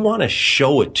 We want to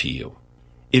show it to you.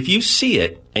 If you see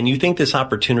it and you think this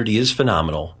opportunity is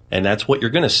phenomenal, and that's what you're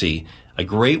going to see, a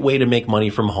great way to make money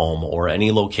from home or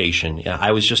any location.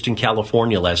 I was just in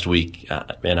California last week,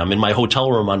 and I'm in my hotel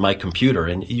room on my computer,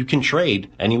 and you can trade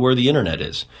anywhere the internet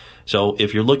is. So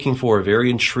if you're looking for a very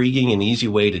intriguing and easy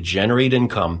way to generate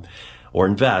income or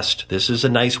invest, this is a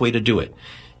nice way to do it.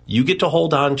 You get to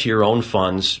hold on to your own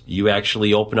funds. You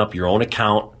actually open up your own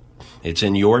account. It's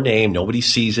in your name. Nobody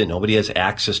sees it. Nobody has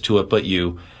access to it but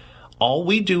you. All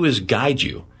we do is guide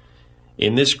you.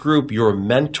 In this group, your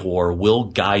mentor will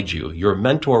guide you. Your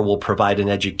mentor will provide an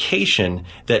education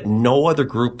that no other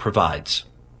group provides.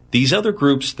 These other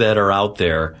groups that are out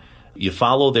there, you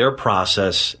follow their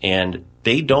process and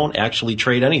they don't actually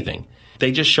trade anything.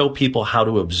 They just show people how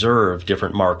to observe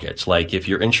different markets. Like if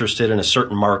you're interested in a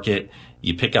certain market,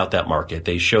 you pick out that market.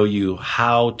 They show you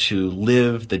how to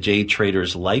live the day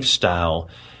trader's lifestyle,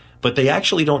 but they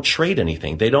actually don't trade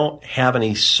anything. They don't have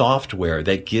any software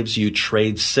that gives you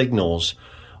trade signals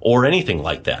or anything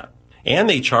like that. And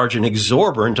they charge an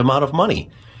exorbitant amount of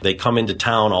money. They come into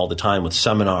town all the time with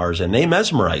seminars and they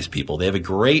mesmerize people. They have a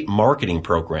great marketing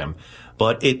program,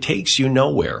 but it takes you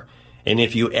nowhere. And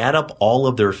if you add up all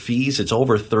of their fees, it's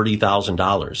over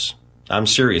 $30,000. I'm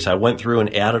serious. I went through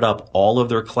and added up all of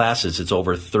their classes. It's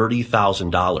over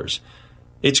 $30,000.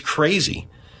 It's crazy.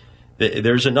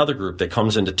 There's another group that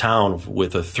comes into town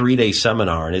with a 3-day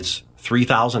seminar, and it's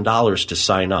 $3,000 to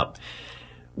sign up.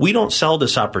 We don't sell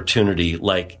this opportunity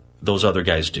like those other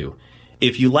guys do.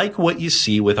 If you like what you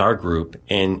see with our group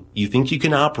and you think you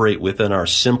can operate within our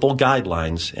simple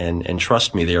guidelines, and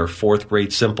trust me, they are 4th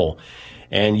grade simple,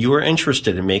 and you are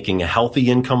interested in making a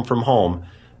healthy income from home,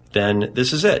 then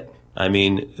this is it. I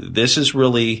mean, this is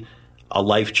really a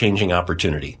life-changing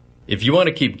opportunity. If you want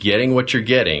to keep getting what you're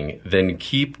getting, then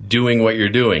keep doing what you're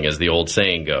doing, as the old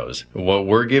saying goes. What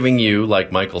we're giving you,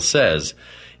 like Michael says,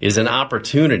 is an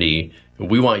opportunity.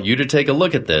 We want you to take a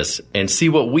look at this and see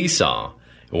what we saw.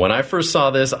 When I first saw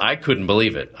this, I couldn't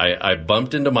believe it. I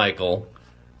bumped into Michael,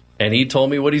 and he told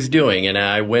me what he's doing, and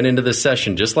I went into the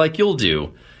session just like you'll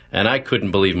do, and I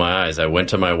couldn't believe my eyes. I went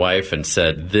to my wife and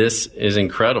said, this is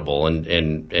incredible,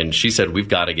 and she said, we've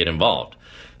got to get involved.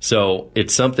 So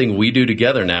it's something we do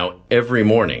together now every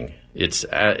morning. It's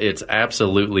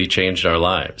absolutely changed our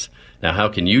lives. Now, how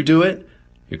can you do it?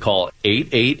 You call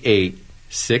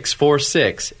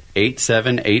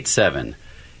 888-646-8787,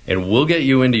 and we'll get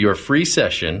you into your free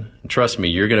session. Trust me,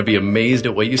 you're going to be amazed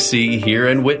at what you see, hear,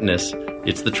 and witness.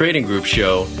 It's the Trading Group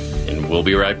Show, and we'll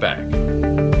be right back.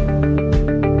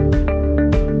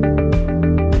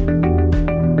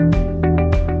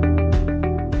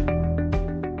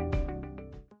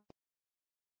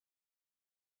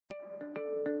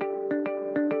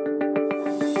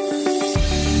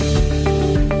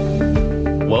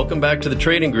 Welcome back to the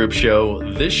Trading Group Show.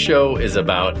 This show is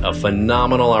about a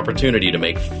phenomenal opportunity to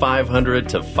make $500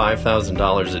 to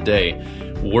 $5,000 a day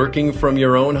working from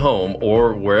your own home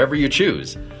or wherever you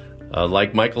choose.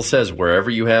 Like Michael says, wherever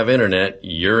you have internet,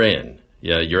 you're in.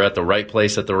 Yeah, you're at the right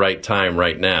place at the right time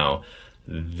right now.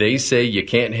 They say you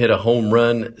can't hit a home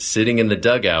run sitting in the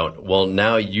dugout. Well,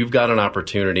 now you've got an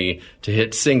opportunity to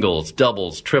hit singles,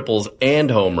 doubles, triples,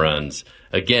 and home runs.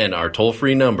 Again, our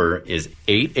toll-free number is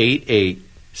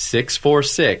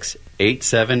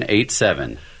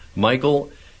 888-646-8787.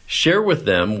 Michael, share with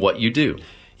them what you do.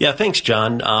 Yeah, thanks,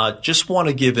 John. Just want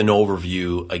to give an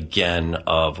overview again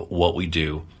of what we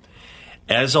do.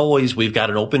 As always, we've got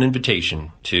an open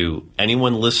invitation to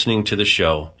anyone listening to the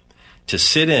show to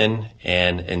sit in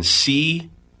and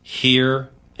see, hear,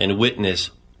 and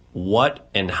witness what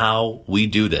and how we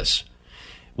do this.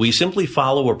 We simply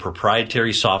follow a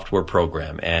proprietary software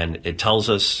program, and it tells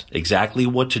us exactly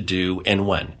what to do and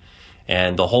when.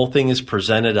 And the whole thing is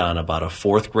presented on about a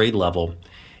 4th grade level.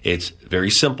 It's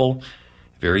very simple,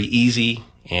 very easy,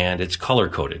 and it's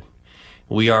color-coded.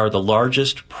 We are the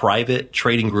largest private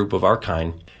trading group of our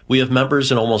kind. We have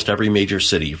members in almost every major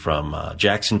city, from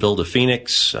Jacksonville to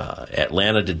Phoenix,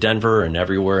 Atlanta to Denver, and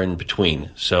everywhere in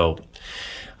between. So,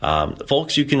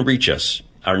 folks, you can reach us.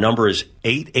 Our number is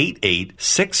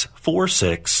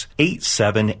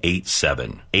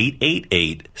 888-646-8787.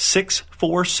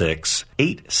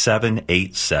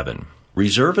 888-646-8787.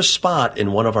 Reserve a spot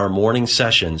in one of our morning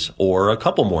sessions or a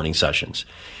couple morning sessions.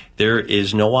 There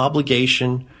is no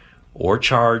obligation or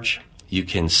charge. You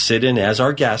can sit in as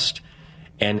our guest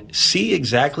and see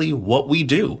exactly what we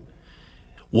do.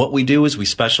 What we do is we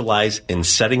specialize in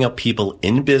setting up people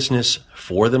in business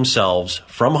for themselves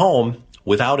from home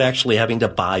without actually having to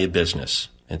buy a business.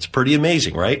 It's pretty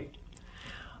amazing, right?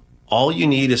 All you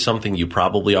need is something you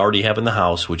probably already have in the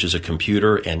house, which is a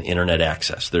computer and internet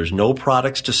access. There's no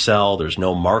products to sell. There's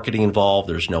no marketing involved.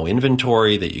 There's no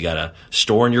inventory that you got to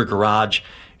store in your garage.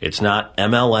 It's not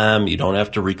MLM. You don't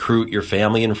have to recruit your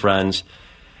family and friends.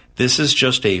 This is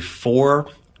just a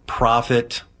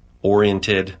for-profit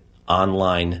oriented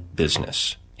online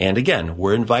business. And again,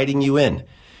 we're inviting you in.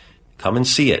 Come and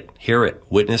see it, hear it,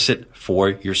 witness it for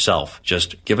yourself.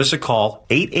 Just give us a call,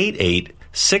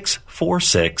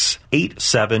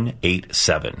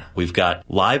 888-646-8787. We've got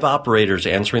live operators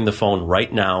answering the phone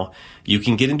right now. You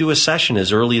can get into a session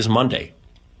as early as Monday.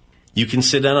 You can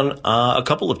sit in a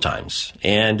couple of times.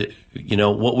 And,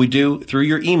 what we do through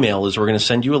your email is we're going to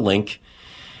send you a link.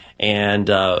 And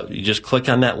you just click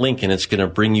on that link, and it's going to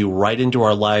bring you right into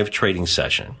our live trading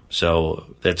session.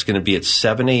 So that's going to be at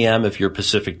 7 a.m. if you're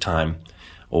Pacific time,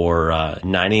 or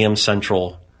 9 a.m.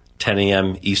 Central, 10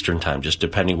 a.m. Eastern time, just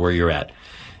depending where you're at.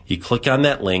 You click on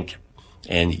that link,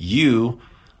 and you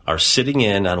are sitting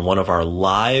in on one of our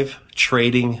live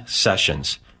trading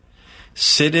sessions.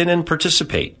 Sit in and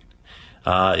participate.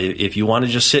 If you want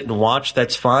to just sit and watch,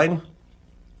 that's fine.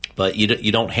 But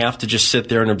you don't have to just sit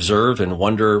there and observe and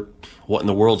wonder what in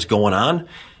the world's going on.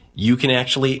 You can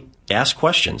actually ask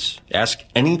questions. Ask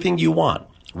anything you want.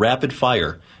 Rapid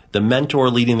fire. The mentor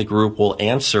leading the group will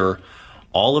answer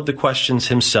all of the questions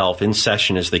himself in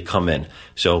session as they come in.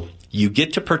 So you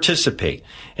get to participate.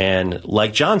 And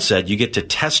like John said, you get to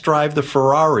test drive the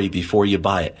Ferrari before you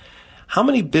buy it. How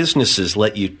many businesses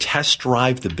let you test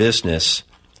drive the business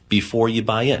before you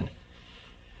buy in?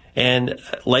 And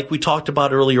like we talked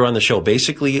about earlier on the show,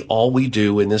 basically all we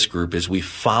do in this group is we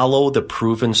follow the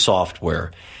proven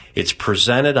software. It's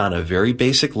presented on a very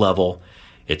basic level.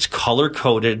 It's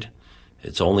color-coded.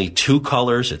 It's only 2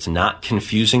 colors. It's not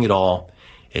confusing at all.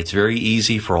 It's very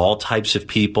easy for all types of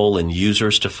people and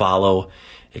users to follow,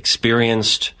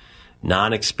 experienced,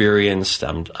 non-experienced.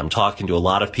 I'm talking to a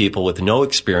lot of people with no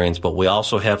experience, but we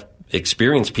also have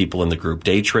experienced people in the group,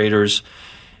 day traders,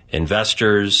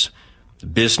 investors,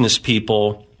 business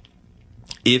people.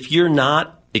 If you're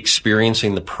not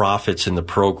experiencing the profits in the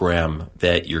program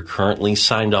that you're currently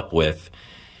signed up with,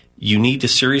 you need to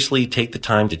seriously take the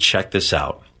time to check this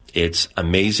out. It's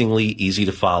amazingly easy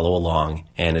to follow along,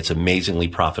 and it's amazingly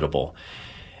profitable.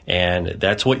 And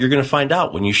that's what you're going to find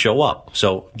out when you show up.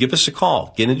 So give us a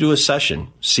call, get into a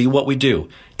session, see what we do.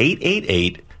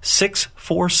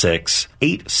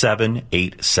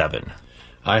 888-646-8787.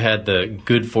 I had the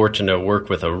good fortune to work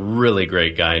with a really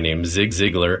great guy named Zig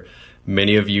Ziglar.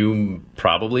 Many of you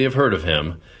probably have heard of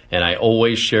him, and I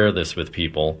always share this with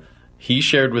people. He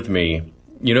shared with me,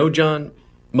 John,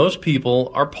 most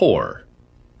people are poor.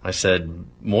 I said,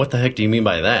 what the heck do you mean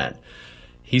by that?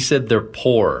 He said they're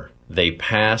poor. They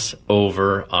pass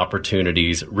over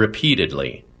opportunities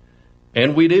repeatedly.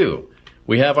 And we do.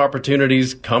 We have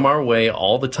opportunities come our way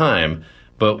all the time,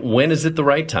 but when is it the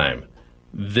right time?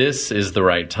 This is the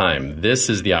right time. This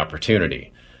is the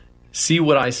opportunity. See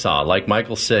what I saw. Like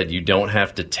Michael said, you don't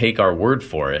have to take our word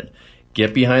for it.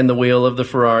 Get behind the wheel of the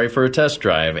Ferrari for a test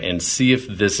drive and see if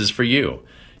this is for you.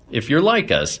 If you're like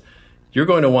us, you're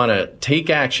going to want to take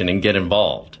action and get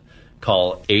involved.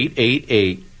 Call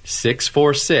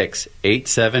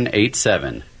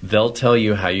 888-646-8787. They'll tell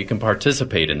you how you can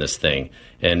participate in this thing.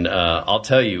 And I'll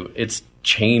tell you, it's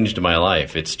changed my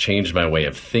life. It's changed my way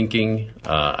of thinking.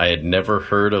 I had never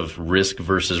heard of risk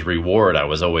versus reward. I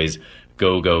was always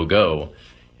go, go, go.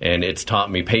 And it's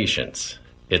taught me patience.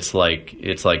 It's like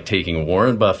taking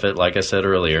Warren Buffett, like I said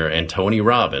earlier, and Tony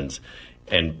Robbins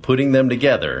and putting them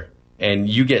together, and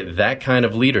you get that kind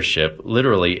of leadership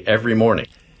literally every morning.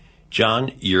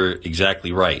 John, you're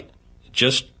exactly right.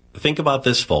 Just think about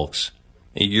this, folks.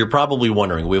 You're probably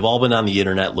wondering, we've all been on the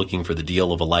internet looking for the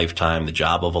deal of a lifetime, the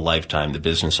job of a lifetime, the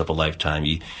business of a lifetime.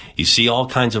 You see all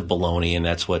kinds of baloney, and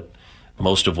that's what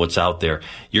most of what's out there.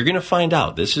 You're going to find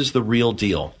out this is the real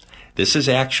deal. This is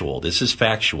actual. This is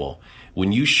factual.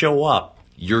 When you show up,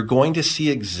 you're going to see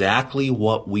exactly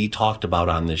what we talked about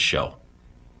on this show.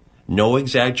 No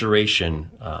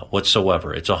exaggeration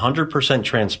whatsoever. It's 100%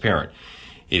 transparent.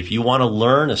 If you want to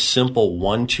learn a simple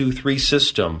 1, 2, 3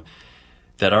 system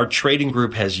that our trading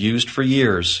group has used for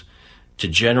years to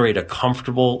generate a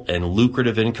comfortable and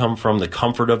lucrative income from the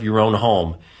comfort of your own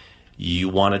home, you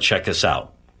want to check us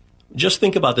out. Just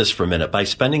think about this for a minute. By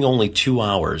spending only 2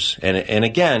 hours, and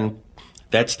again,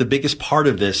 that's the biggest part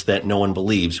of this that no one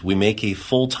believes. We make a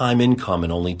full-time income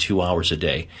in only 2 hours a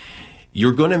day.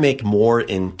 You're going to make more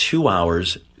in 2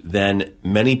 hours than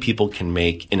many people can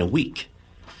make in a week.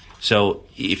 So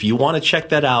if you want to check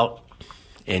that out,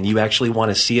 and you actually want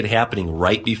to see it happening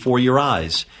right before your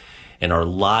eyes in our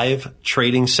live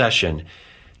trading session,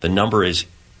 The number is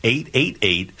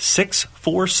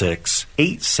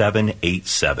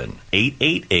 888-646-8787.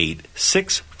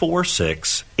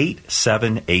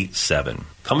 888-646-8787.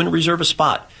 Come and reserve a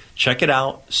spot. Check it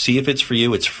out. See if it's for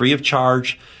you. It's free of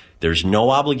charge. There's no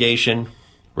obligation.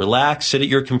 Relax, sit at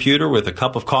your computer with a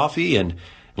cup of coffee and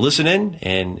listen in,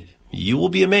 and you will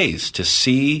be amazed to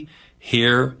see,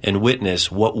 hear, and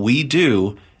witness what we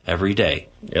do every day.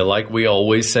 Yeah, like we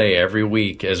always say every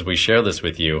week as we share this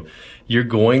with you, you're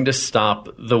going to stop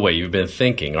the way you've been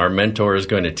thinking. Our mentor is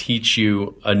going to teach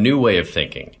you a new way of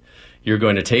thinking. You're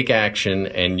going to take action,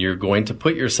 and you're going to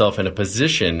put yourself in a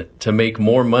position to make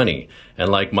more money.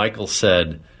 And like Michael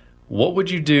said, what would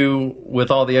you do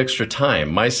with all the extra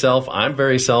time? Myself, I'm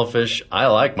very selfish. I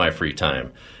like my free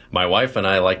time. My wife and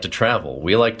I like to travel.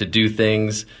 We like to do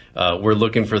things. We're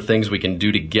looking for things we can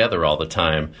do together all the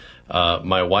time.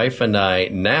 My wife and I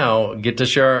now get to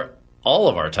share all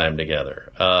of our time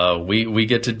together. We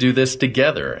get to do this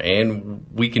together, and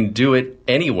we can do it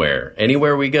anywhere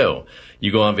we go.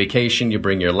 You go on vacation, you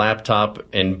bring your laptop,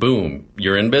 and boom,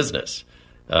 you're in business.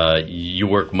 You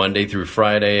work Monday through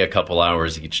Friday, a couple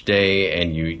hours each day,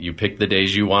 and you pick the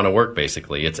days you want to work,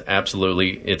 basically. It's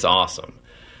awesome.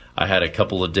 I had a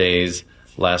couple of days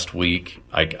last week.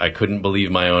 I couldn't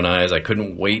believe my own eyes. I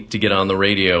couldn't wait to get on the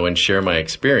radio and share my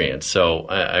experience. So,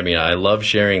 I love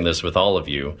sharing this with all of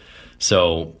you.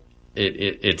 So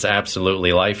it's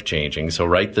absolutely life-changing. So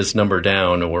write this number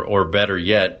down, or better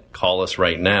yet, call us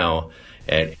right now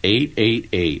at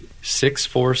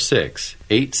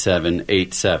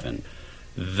 888-646-8787.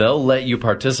 They'll let you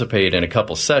participate in a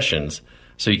couple sessions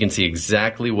so you can see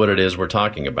exactly what it is we're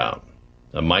talking about.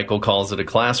 Michael calls it a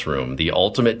classroom. The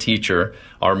ultimate teacher,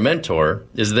 our mentor,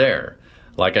 is there.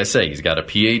 Like I say, he's got a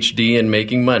PhD in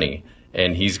making money,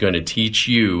 and he's going to teach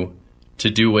you to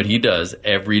do what he does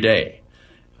every day.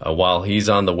 While he's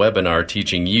on the webinar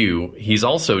teaching you, he's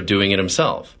also doing it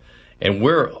himself. And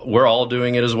we're all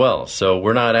doing it as well. So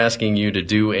we're not asking you to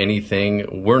do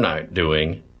anything we're not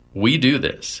doing. We do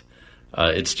this.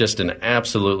 It's just an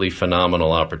absolutely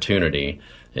phenomenal opportunity.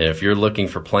 And if you're looking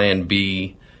for Plan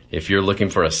B, if you're looking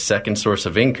for a second source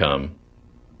of income,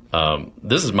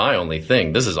 this is my only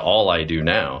thing. This is all I do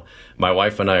now. My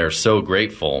wife and I are so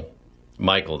grateful,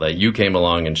 Michael, that you came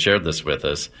along and shared this with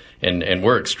us. And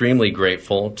we're extremely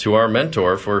grateful to our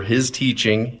mentor for his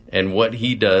teaching and what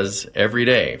he does every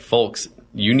day. Folks,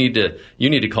 you need to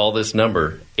call this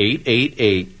number,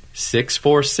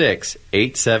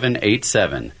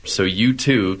 888-646-8787, so you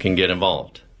too can get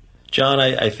involved. John,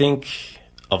 I think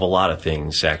of a lot of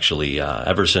things, actually,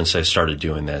 ever since I started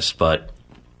doing this. But,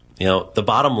 the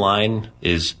bottom line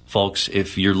is, folks,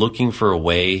 if you're looking for a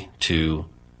way to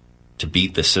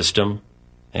beat the system,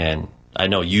 and I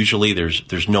know usually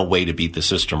there's no way to beat the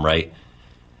system, right?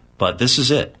 But this is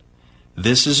it.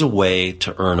 This is a way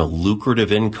to earn a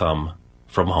lucrative income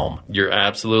from home. You're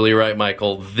absolutely right,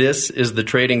 Michael. This is the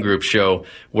Trading Group Show.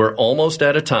 We're almost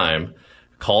out of time.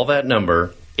 Call that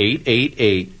number,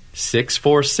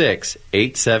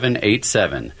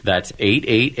 888-646-8787. That's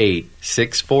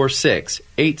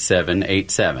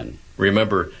 888-646-8787.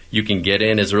 Remember, you can get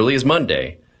in as early as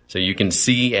Monday, so you can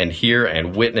see and hear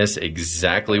and witness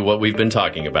exactly what we've been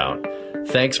talking about.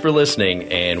 Thanks for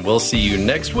listening, and we'll see you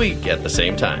next week at the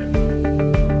same time.